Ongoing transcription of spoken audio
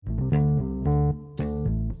Hey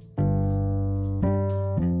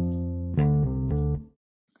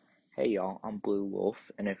y'all, I'm Blue Wolf,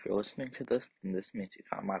 and if you're listening to this, then this means you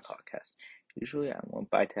found my podcast. Usually I won't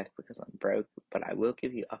buy tech because I'm broke, but I will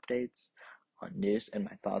give you updates on news and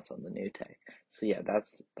my thoughts on the new tech. So yeah,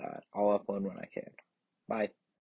 that's that. I'll upload when I can. Bye.